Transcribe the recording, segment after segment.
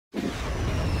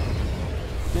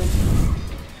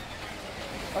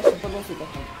dans ce par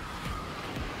contre.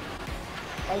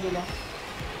 Ah, il est là.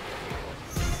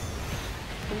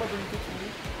 Fais-moi de lutter sur lui.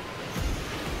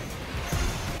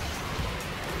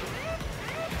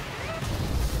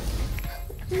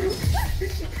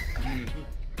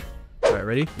 Alright,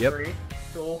 ready? Yep.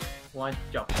 3, 2, 1,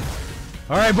 jump.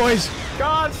 Alright, boys!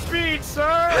 Godspeed,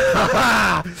 sir!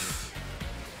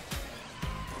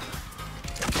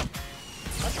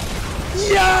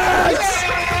 Yes!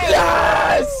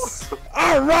 Yes!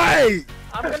 Alright!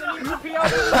 I'm gonna need the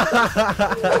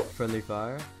PO. Friendly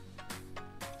fire.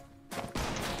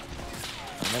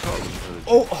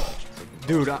 Oh!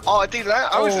 Dude, Oh, I think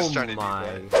that I was just trying to do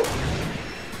that.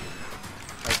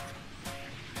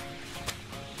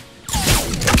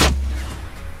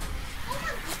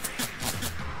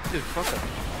 Dude, fuck that.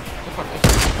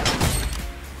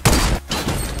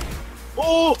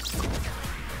 Oh!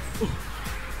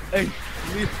 Hey,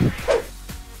 leave.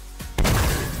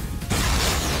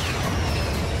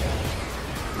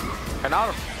 En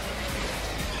arm.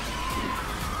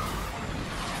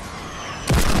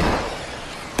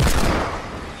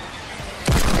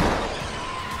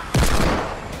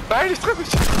 Daar is terug.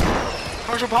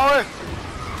 Ga eens ophouden.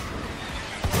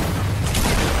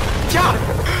 Ja!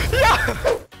 Ja!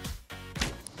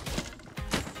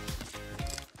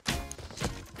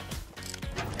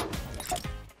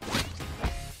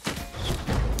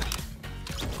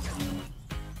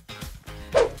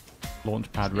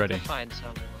 Launch pad ready. Find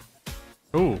someone.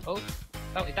 Ooh. Oh,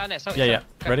 it's down there. So Yeah, yeah.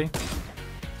 go. Ready?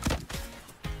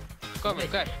 Go on,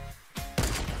 go.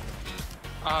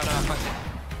 Oh no, I fucked it.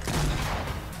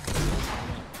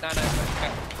 No, go.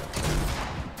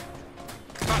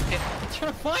 Fucked it. I'm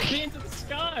trying to fly me into the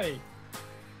sky.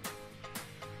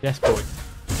 Yes, boy.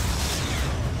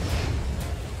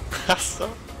 Alltså.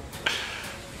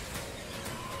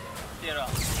 Det då.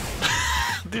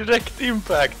 Direkt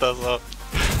impact alltså.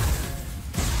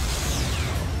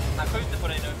 Han skjuter på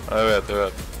dig nu. Jag vet.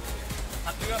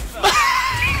 Han du öppnar.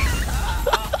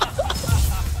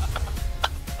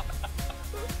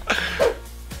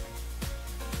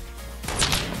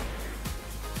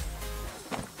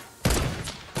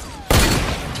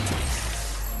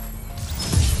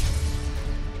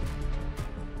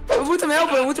 We moeten hem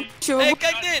helpen, we moeten pushen. Hey,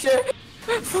 kijk dit!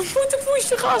 We moeten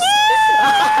pushen, gast!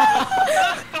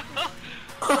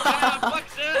 Fuck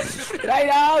ze! Rijd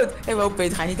out! Hey, wow,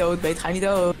 Peter, ga je niet dood, Peter, ga je niet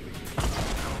dood.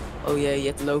 Oh jee, je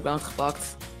hebt de loopband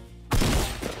gepakt.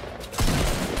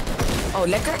 Oh,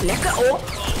 lekker, lekker, oh!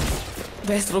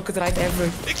 Best rocket ride ever.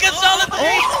 Ik heb ze alle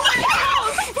drie!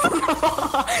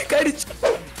 Kijk dit.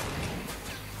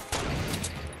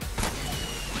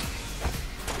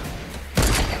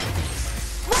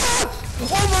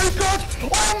 Oh my god!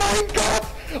 Oh my god!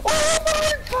 Oh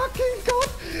my fucking god!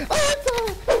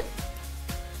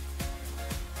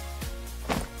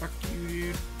 Fuck you,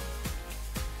 dude.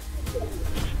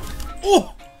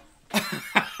 Oh!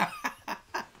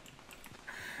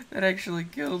 That actually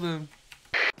killed him.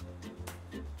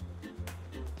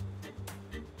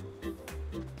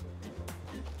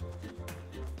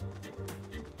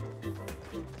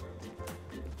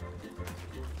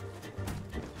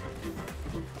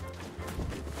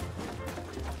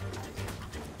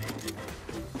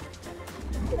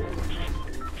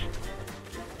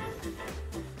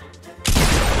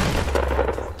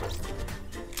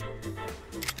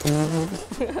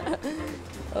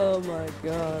 Oh my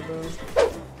god, bro.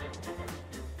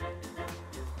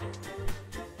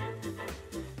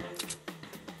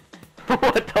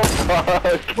 What the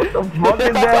fuck? What the fuck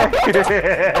is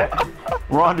that?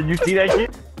 Ron, did you see that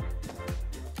shit?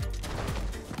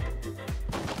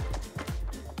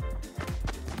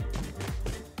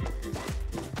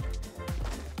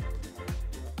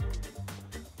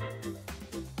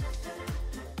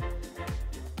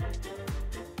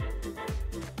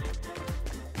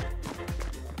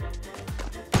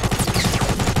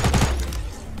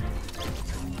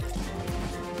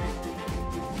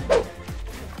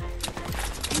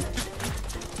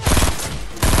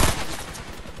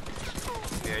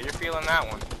 Yeah, you're feeling that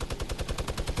one.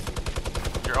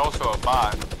 You're also a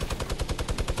bot.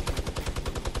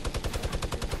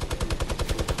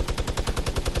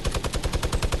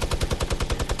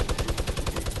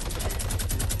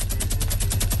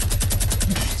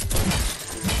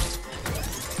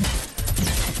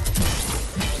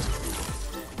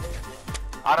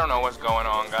 I don't know what's going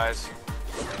on, guys.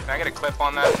 Can I get a clip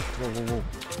on that?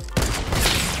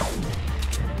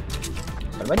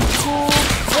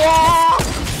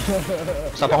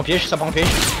 Ça part en piège, ça part en piège.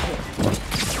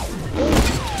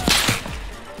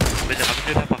 Mais j'ai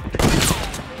ramené là par contre.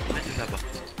 Vas-y là-bas.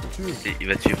 Il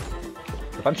va te suivre.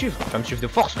 Tu vas pas me suivre de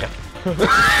force, frère.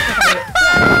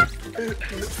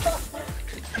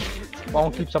 Pas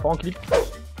en clip, ça part en clip.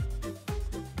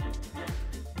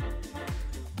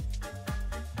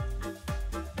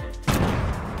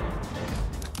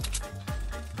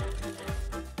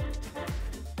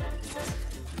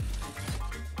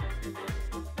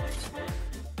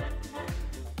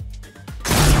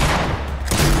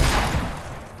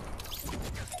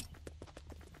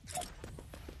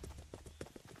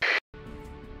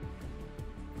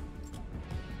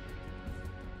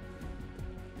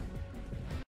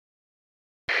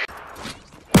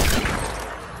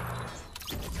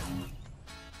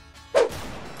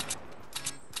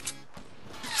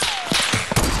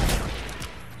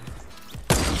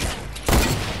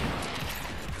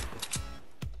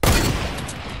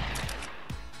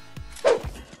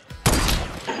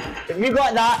 If you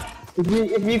got that,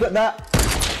 if you got that,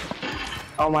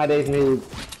 oh my days, me.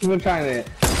 Keep on trying it.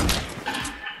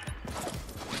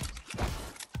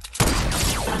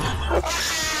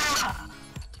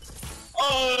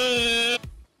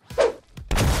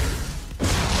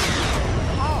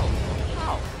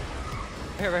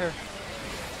 Here, right here.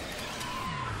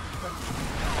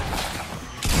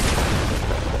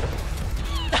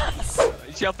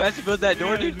 You see how fast he built that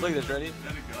door, dude? Look at this, ready?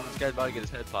 This guy's about to get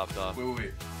his head popped off.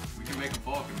 Wait. We can make a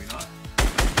fall, can we not?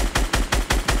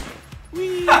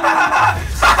 Whee!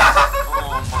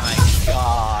 Oh my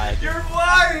god. You're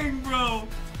flying, bro!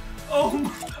 Oh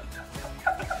my...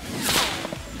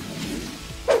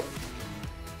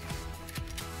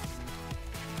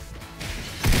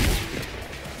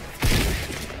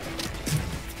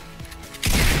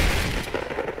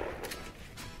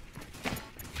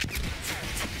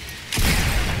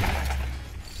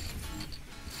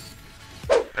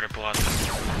 Better pull out.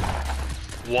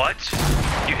 What?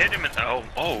 You hit him in the.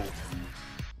 Oh.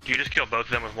 You just killed both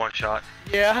of them with one shot.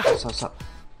 Yeah. Stop.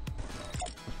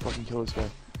 Let's fucking kill this guy.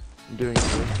 I'm doing it, I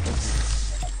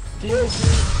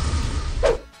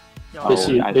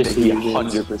think he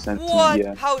 100% What?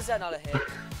 yeah. How is that not a hit?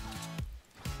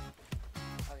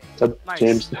 Okay. Nice.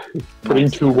 James, putting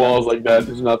two walls like that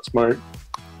is not smart.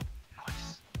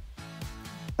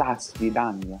 That's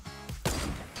Vidania.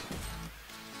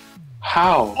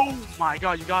 How? Oh my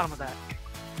god, you got him with that.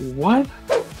 What?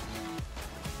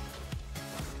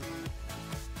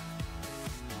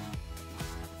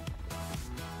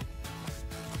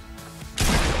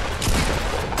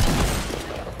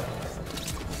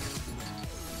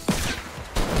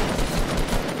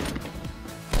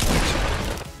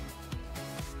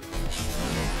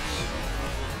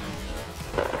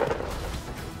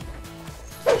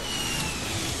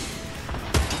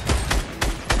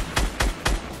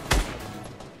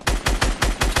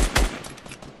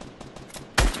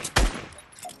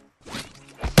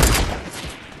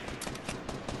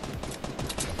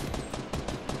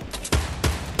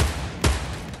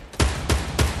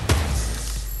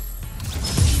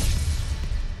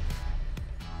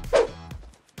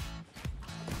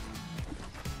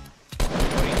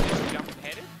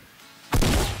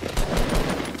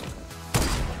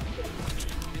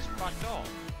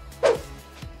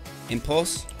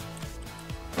 Impulse.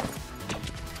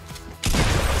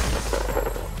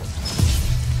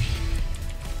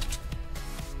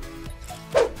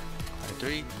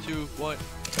 Three, two, one.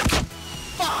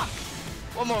 Fuck!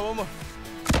 One more.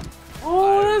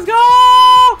 Oh, let's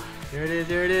go! There it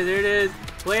is.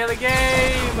 Play the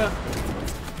game!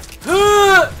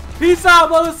 Peace out,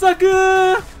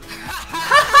 motherfucker!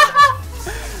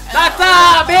 That's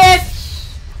up, bitch!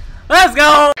 Let's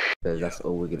go! That's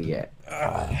all we're gonna get.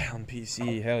 On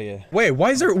PC, hell yeah. Wait,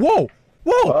 why is there? Whoa!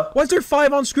 Why is there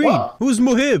 5 on screen? What? Who's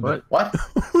Muhib? What?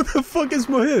 Who the fuck is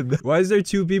Muhib? Why is there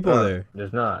 2 people there?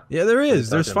 There's not. Yeah, there is.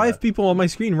 There's 5 people on my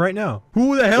screen right now.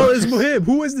 Who the hell is Muhib?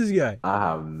 Who is this guy? I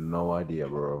have no idea,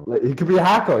 bro. He could be a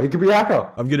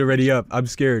hacker. I'm gonna ready up. I'm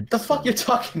scared. The fuck you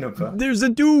talking about? There's a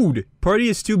dude. Party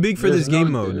is too big for There's this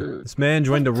game no mode. dude. This man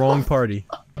joined the wrong party.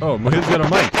 Oh, Muhib's got a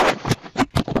mic.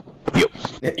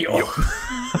 Yo.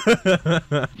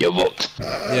 Yo, vote.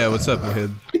 Yeah, what's up,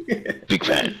 Muhib? Big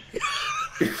fan.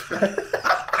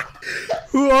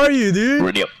 Who are you, dude?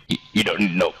 Ready up. You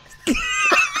don't know.